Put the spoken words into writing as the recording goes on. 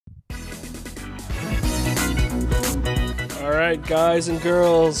Alright, guys and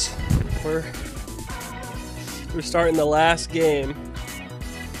girls, we're starting the last game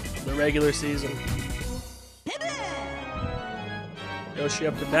of the regular season. Yoshi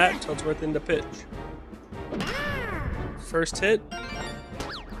up to bat, Toadsworth into pitch. First hit.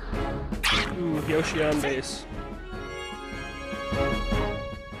 Ooh, Yoshi on base.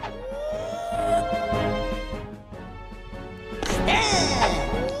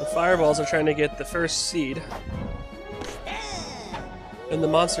 The fireballs are trying to get the first seed. And the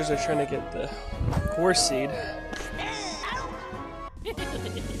monsters are trying to get the fourth seed.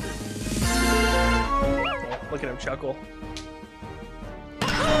 Oh, look at him chuckle.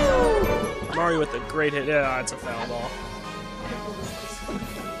 Mario with a great hit. Yeah, it's a foul ball.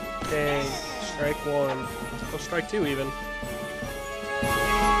 Dang. Strike one. Oh, strike two even.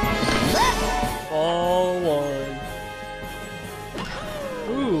 Ball one.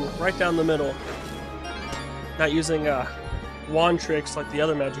 Ooh, right down the middle. Not using wand tricks like the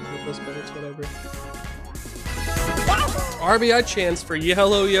other Magic Koopas, but it's whatever. RBI chance for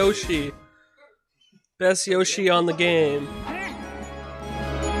Yellow Yoshi. Best Yoshi on the game.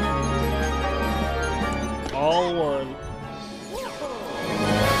 All one.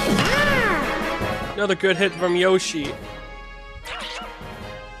 Another good hit from Yoshi.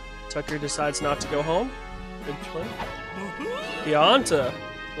 Tucker decides not to go home. Good play. Pianta.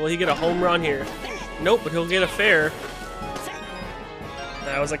 Will he get a home run here? Nope, but he'll get a fair.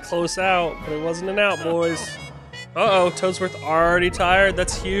 That was a close out, but it wasn't an out, boys. Uh-oh, Toadsworth already tired?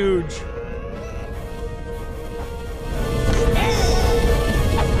 That's huge.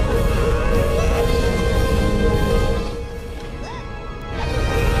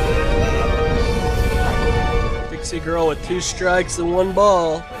 Dixie Girl with 2 strikes and 1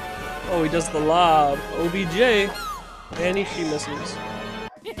 ball. Oh, he does the lob. OBJ. And she misses.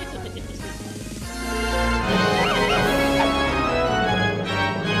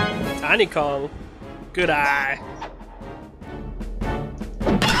 Tiny Kong. Good eye.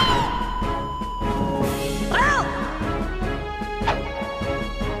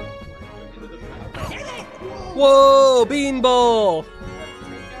 Whoa, beanball.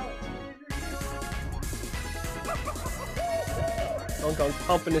 Kong Kong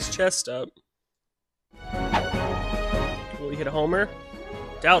pumping his chest up. Will he hit a homer?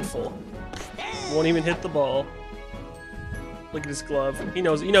 Doubtful. Won't even hit the ball. Look at his glove. He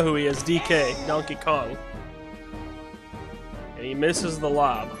knows. You know who he is. DK, Donkey Kong. And he misses the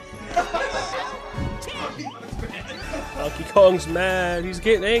lob. Donkey Kong's mad. He's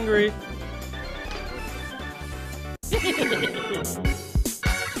getting angry.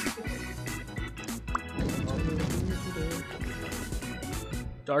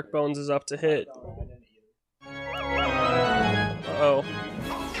 Dark Bones is up to hit. Uh-oh.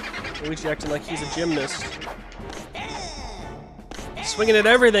 Luigi acting like he's a gymnast. Swinging at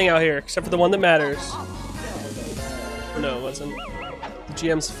everything out here, except for the one that matters. No, it wasn't. The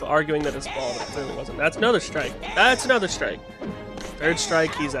GM's arguing that it's ball, but it clearly wasn't. That's another strike. That's another strike. Third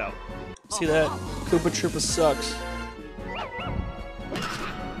strike, he's out. See that? Koopa Troopa sucks.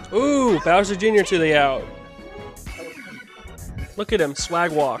 Ooh, Bowser Jr. to the out. Look at him,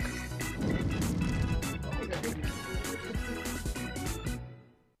 swag walk.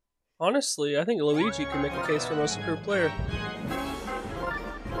 Honestly, I think Luigi can make a case for most improved player.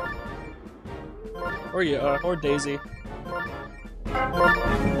 Or yeah, or Daisy.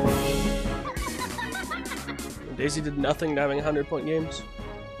 Daisy did nothing to having 100-point games.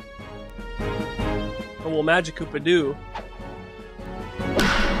 What will Magic Koopa do?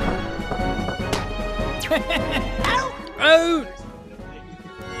 Out!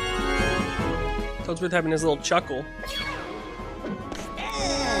 Toadsworth having his little chuckle.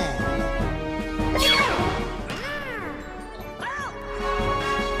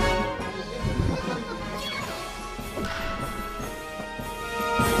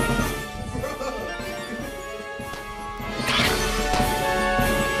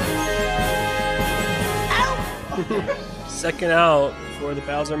 Second out for the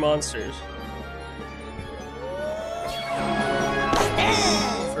Bowser Monsters.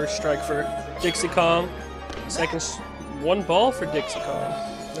 First strike for Dixie Kong. Second, 1 ball for Dixie Kong.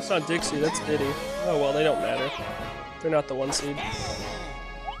 That's not Dixie, that's Diddy. Oh well, they don't matter. They're not the 1 seed.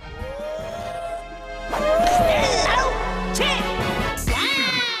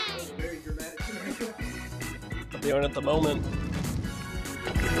 But they aren't at the moment.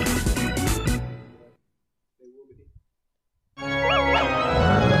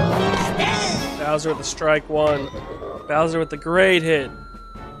 Bowser with the strike 1. Bowser with the great hit.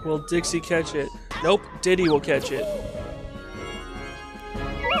 Will Dixie catch it? Nope, Diddy will catch it.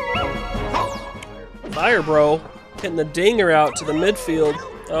 Fire, bro. Hitting the dinger out to the midfield.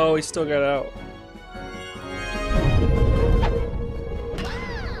 Oh, he still got out.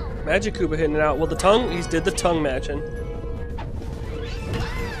 Magic Koopa hitting it out. Well, the tongue, he did the tongue matching.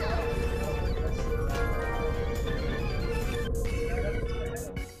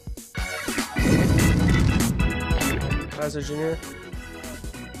 Bowser Jr.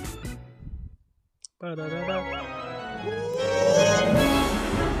 Ba-da-da-da.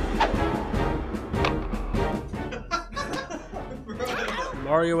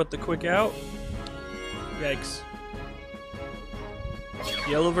 Mario with the quick out. Yikes.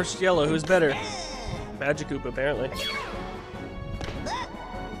 Yellow versus yellow, who's better? Magic Koopa, apparently.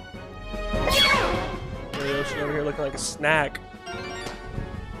 Yoshi over here looking like a snack.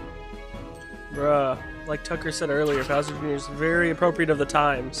 Bruh, like Tucker said earlier, Bowser Jr. is very appropriate of the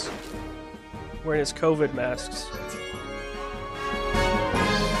times. Wearing his COVID masks.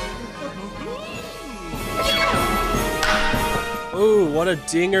 Ooh, what a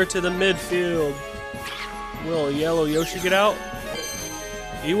dinger to the midfield. Will yellow Yoshi get out?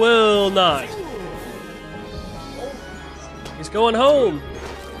 He will not. He's going home.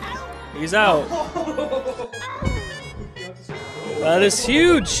 He's out. That is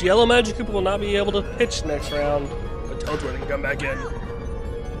huge. Yellow Magic Koopa will not be able to pitch next round. But Toadsworth can come back in.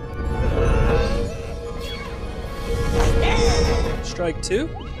 Strike 2.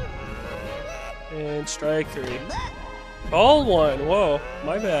 And strike 3. Ball 1. Whoa,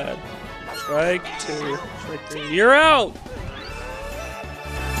 my bad. Strike 2. Strike 3. You're out!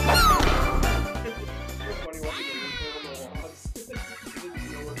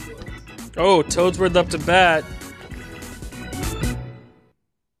 Oh, Toadsworth up to bat.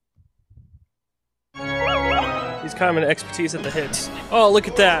 He's kind of an expertise at the hits. Oh, look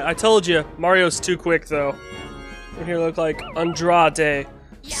at that. I told you. Mario's too quick, though. We're here look like Andrade.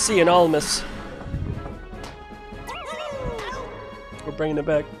 Cianalmus. We're bringing it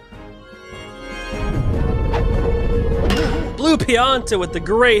back. Blue Pianta with the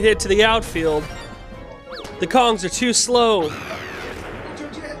great hit to the outfield. The Kongs are too slow.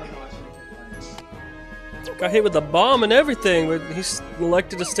 Got hit with a bomb and everything, but he's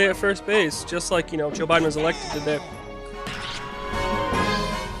elected to stay at first base, just like, you know, Joe Biden was elected today.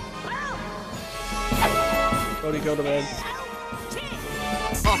 Cody, go to bed.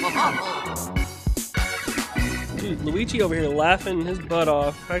 Dude, Luigi over here laughing his butt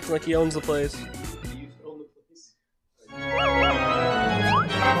off, acting like he owns the place.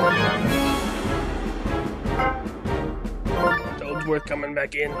 Toadsworth coming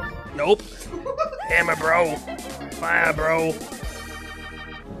back in. Nope. Hammer, bro. Fire, bro.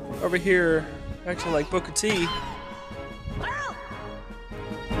 Over here, acting like Booker T.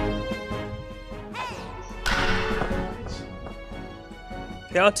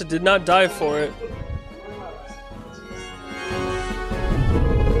 Pianta did not dive for it.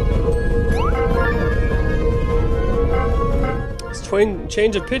 It's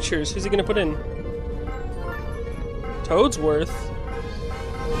change of pitchers. Who's he gonna put in? Toadsworth.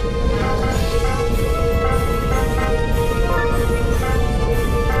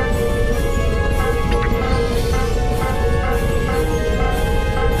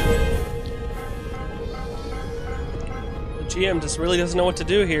 GM just really doesn't know what to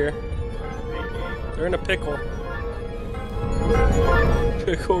do here. They're in a pickle.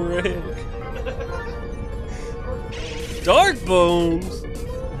 Pickle Rick. Dark Bones.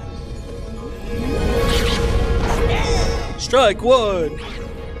 Strike 1.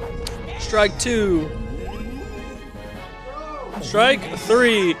 Strike 2. Strike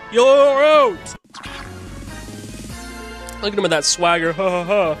 3. You're out. Look at him with that swagger. Ha ha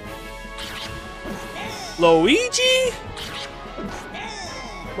ha. Luigi?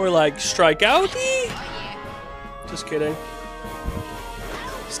 More like strike outie? Just kidding.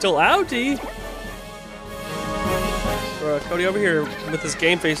 Still outie? Cody over here with his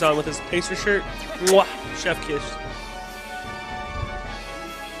game face on with his Pacer shirt. Mwah! Chef kiss.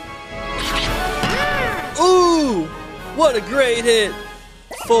 Ooh! What a great hit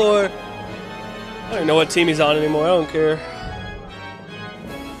for... I don't even know what team he's on anymore. I don't care.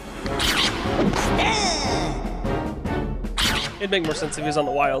 It'd make more sense if he was on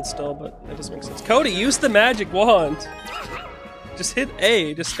the Wild still, but it doesn't make sense. Cody, use the magic wand. Just hit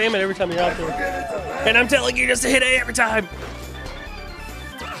A. Just spam it every time you're out there. And I'm telling you just to hit A every time.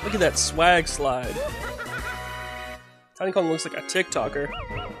 Look at that swag slide. Tiny Kong looks like a TikToker.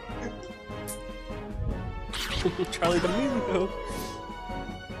 Charlie D'Amelio.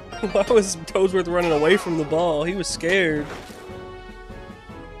 Why was Toadsworth running away from the ball? He was scared.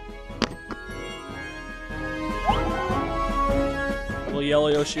 Will Yellow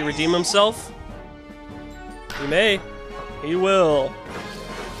Yoshi redeem himself? He may. He will.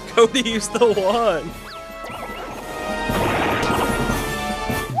 Cody used the one.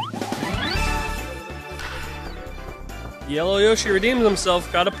 Yellow Yoshi redeems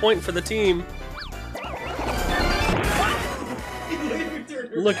himself. Got a point for the team.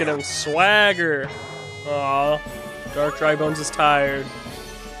 Look at him, swagger. Aw, Dark Dry Bones is tired.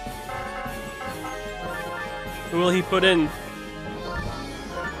 Who will he put in?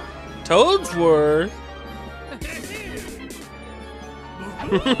 Toadsworth?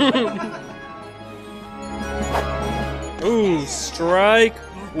 Ooh, strike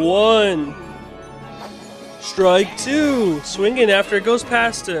one. Strike two. Swinging after it goes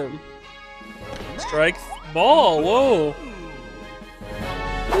past him. Strike ball. Whoa.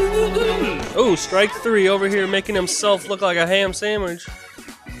 Oh, strike three over here, making himself look like a ham sandwich.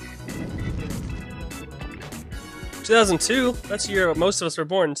 2002. That's the year most of us were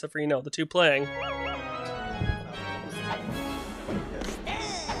born, except for, you know, the two playing.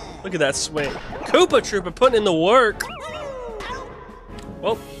 Look at that swing. Koopa Troopa putting in the work.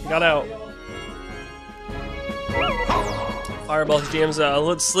 Well, got out. Fireball's GM's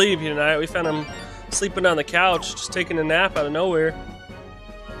let's sleep tonight. We found him sleeping on the couch, just taking a nap out of nowhere.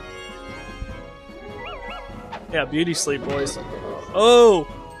 Yeah, beauty sleep, boys. Oh,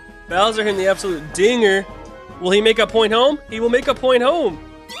 Bowser hitting the absolute dinger. Will he make a point home? He will make a point home.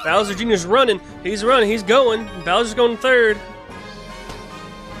 Bowser Jr.'s running. He's running. He's going. Bowser's going third.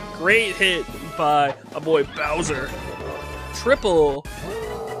 Great hit by a boy Bowser. Triple.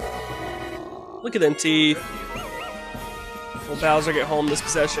 Look at them teeth. Will Bowser get home this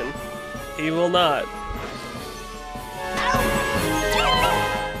possession? He will not.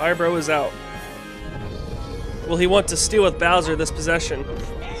 Fire Bro is out. Will he want to steal with Bowser this possession?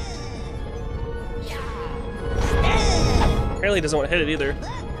 Apparently he doesn't want to hit it either.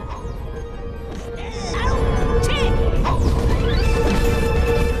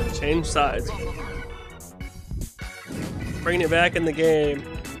 Change sides. Bringing it back in the game.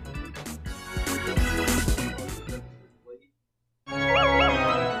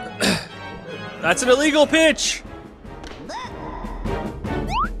 That's an illegal pitch!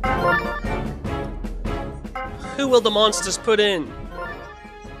 Who will the monsters put in?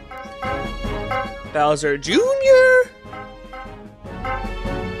 Bowser Jr.?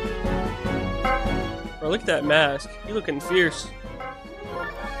 Bro, look at that mask. He looking fierce.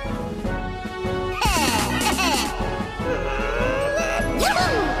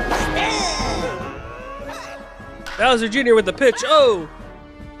 Bowser Jr. with the pitch. Oh!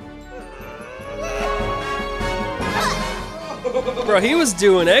 Bro, he was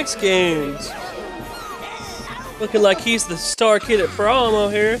doing X Games. Looking like he's the star kid at prom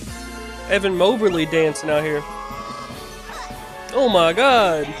out here. Evan Moberly dancing out here. Oh my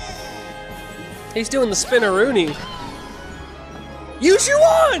god. He's doing the spin-a-rooney. Use you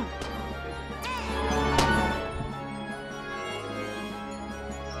on!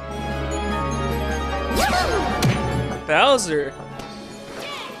 Bowser.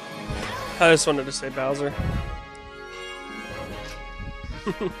 I just wanted to say Bowser.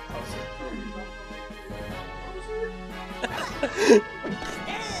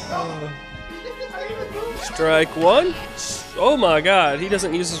 Strike one. Oh my god, he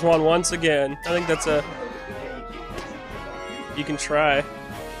doesn't use his wand once again. I think that's a... You can try.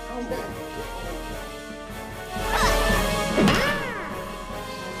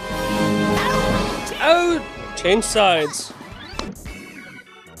 Out! Change sides.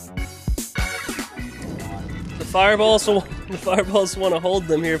 The Fireballs want to hold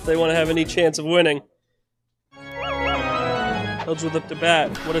them here if they want to have any chance of winning. Toadsworth up to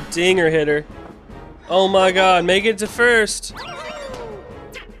bat. What a dinger hitter. Oh my god, make it to first.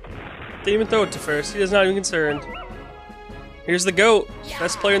 Didn't even throw it to first. He is not even concerned. Here's the GOAT.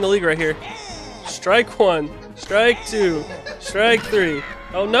 Best player in the league right here. Strike one. Strike two. Strike three.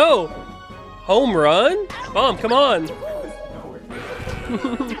 Oh no! Home run? Bomb, come on.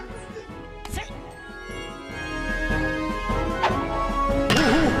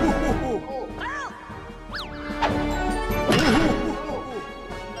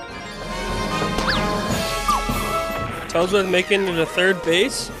 Toadsworth making it to third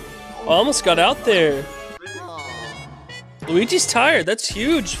base. Almost got out there. Luigi's tired. That's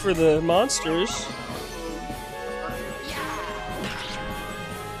huge for the monsters.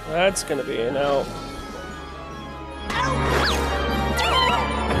 That's gonna be an out.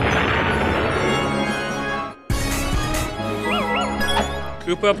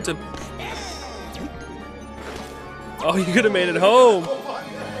 Coop up to... Oh, you could have made it home.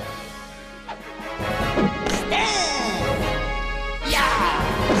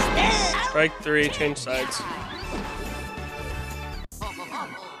 Strike 3, change sides.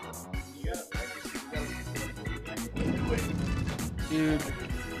 Dude,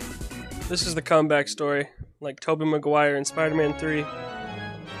 this is the comeback story, like Tobey Maguire in Spider-Man 3.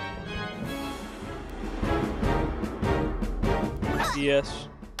 Yes.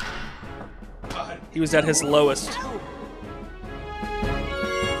 He was at his lowest. He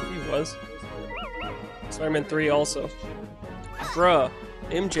was. Spider-Man 3 also. Bruh,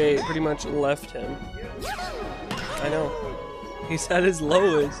 MJ pretty much left him. I know. He's at his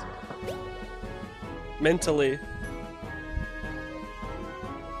lowest. Mentally.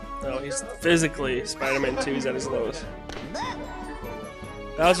 No, he's physically. Spider-Man 2 is at his lowest.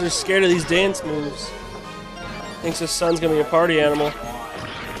 Bowser's scared of these dance moves. Thinks his son's gonna be a party animal.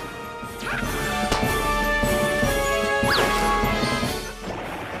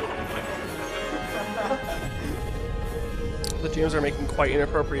 The GMs are making quite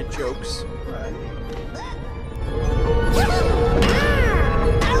inappropriate jokes.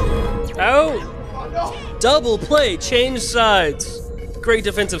 Oh! Double play, change sides. Great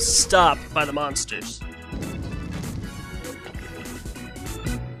defensive stop by the monsters.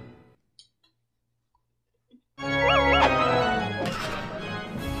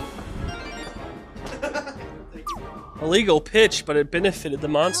 Illegal pitch, but it benefited the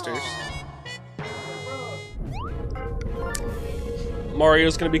monsters.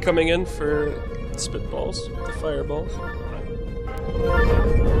 Mario's gonna be coming in for the spitballs, the fireballs.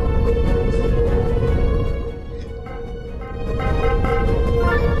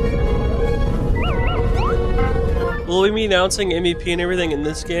 Will we be announcing MVP and everything in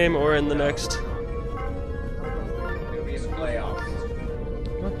this game or in the next? It'll be in the playoffs.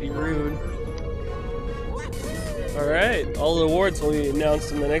 That'd be rude. Alright, all the awards will be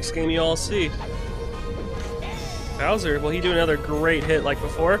announced in the next game you all see. Bowser, will he do another great hit like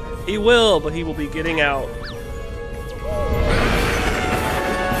before? He will, but he will be getting out.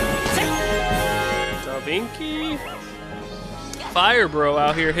 Da Vinci. Fire Bro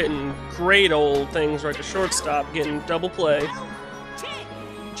out here hitting great old things right to shortstop, getting double play.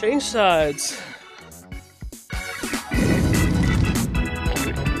 Change sides.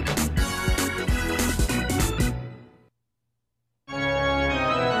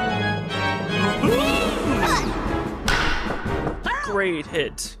 Great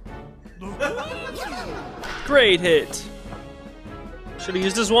hit. Great hit. Should have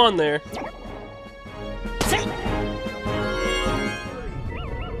used his wand there.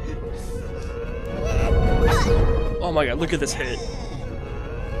 Oh my god, look at this hit.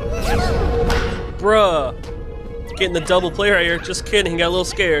 Bruh. Getting the double play right here. Just kidding, he got a little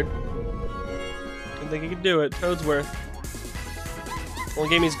scared. Didn't think he could do it. Toadsworth. Only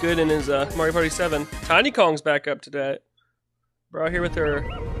game he's good in is Mario Party 7. Tiny Kong's back up today. Bro out here with her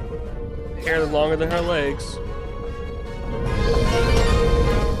hair longer than her legs.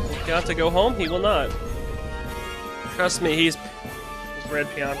 He got to go home? He will not. Trust me, he's red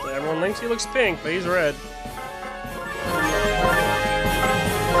Pianta. Everyone thinks he looks pink, but he's red.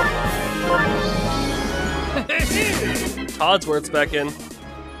 Toadsworth's back in.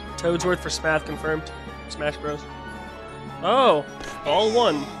 Toadsworth for Smash confirmed. Smash Bros. Oh, all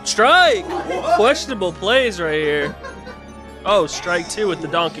one. Strike! Questionable plays right here. Oh, strike 2 with the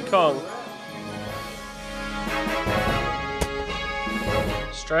Donkey Kong.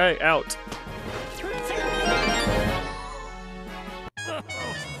 Strike out.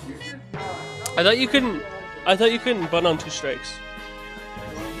 I thought you couldn't butt on 2 strikes.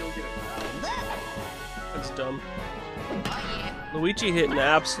 That's dumb. Luigi hit an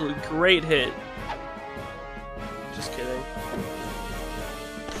absolute great hit. Just kidding.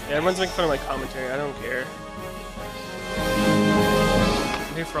 Yeah, everyone's making fun of my commentary. I don't care.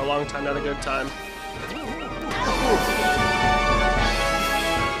 I'm here for a long time, not a good time.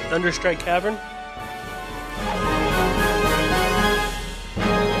 Thunderstrike Cavern.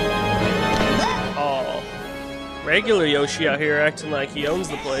 Oh. Regular Yoshi out here acting like he owns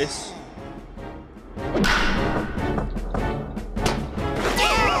the place.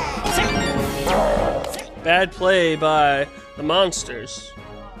 Bad play by the monsters.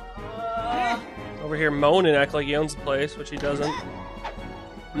 Over here moaning, act like he owns the place, which he doesn't.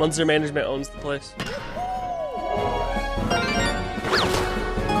 Monster Management owns the place.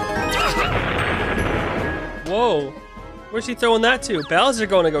 Whoa. Where's he throwing that to? Bowser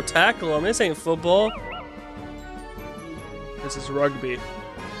going to go tackle him. This ain't football. This is rugby.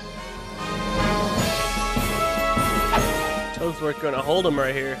 Toadsworth going to hold him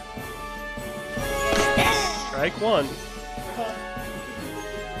right here. Strike 1.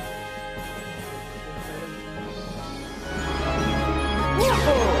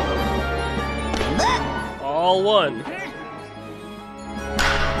 Ball 1.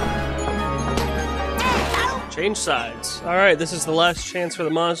 Change sides. Alright, this is the last chance for the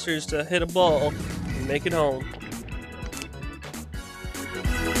monsters to hit a ball and make it home.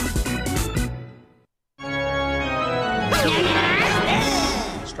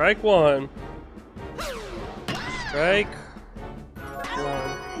 Strike 1. Strike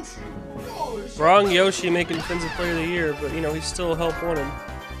 1. Wrong Yoshi making Defensive Player of the Year, but you know, he's still help wanted.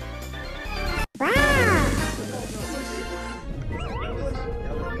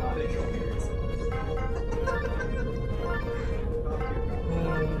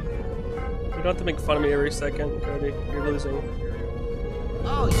 You don't have to make fun of me every second, Cody. You're losing.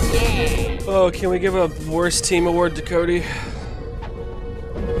 Oh, yeah! Oh, can we give a worst team award to Cody?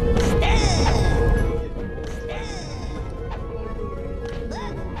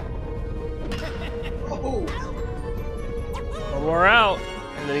 One more out,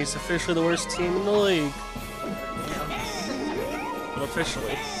 and then he's officially the worst team in the league. Well,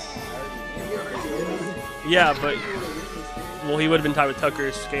 officially. Yeah, but... Well, he would have been tied with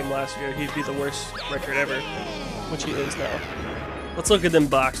Tucker's game last year. He'd be the worst record ever, which he is now. Let's look at them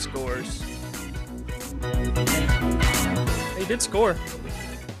box scores. He did score.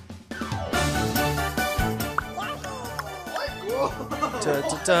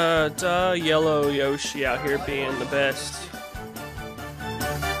 Yellow Yoshi out here being the best.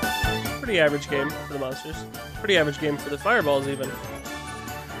 Pretty average game for the monsters. Pretty average game for the fireballs even.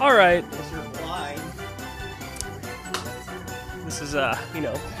 Alright. This is, you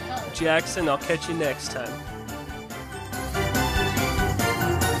know, Jackson. I'll catch you next time.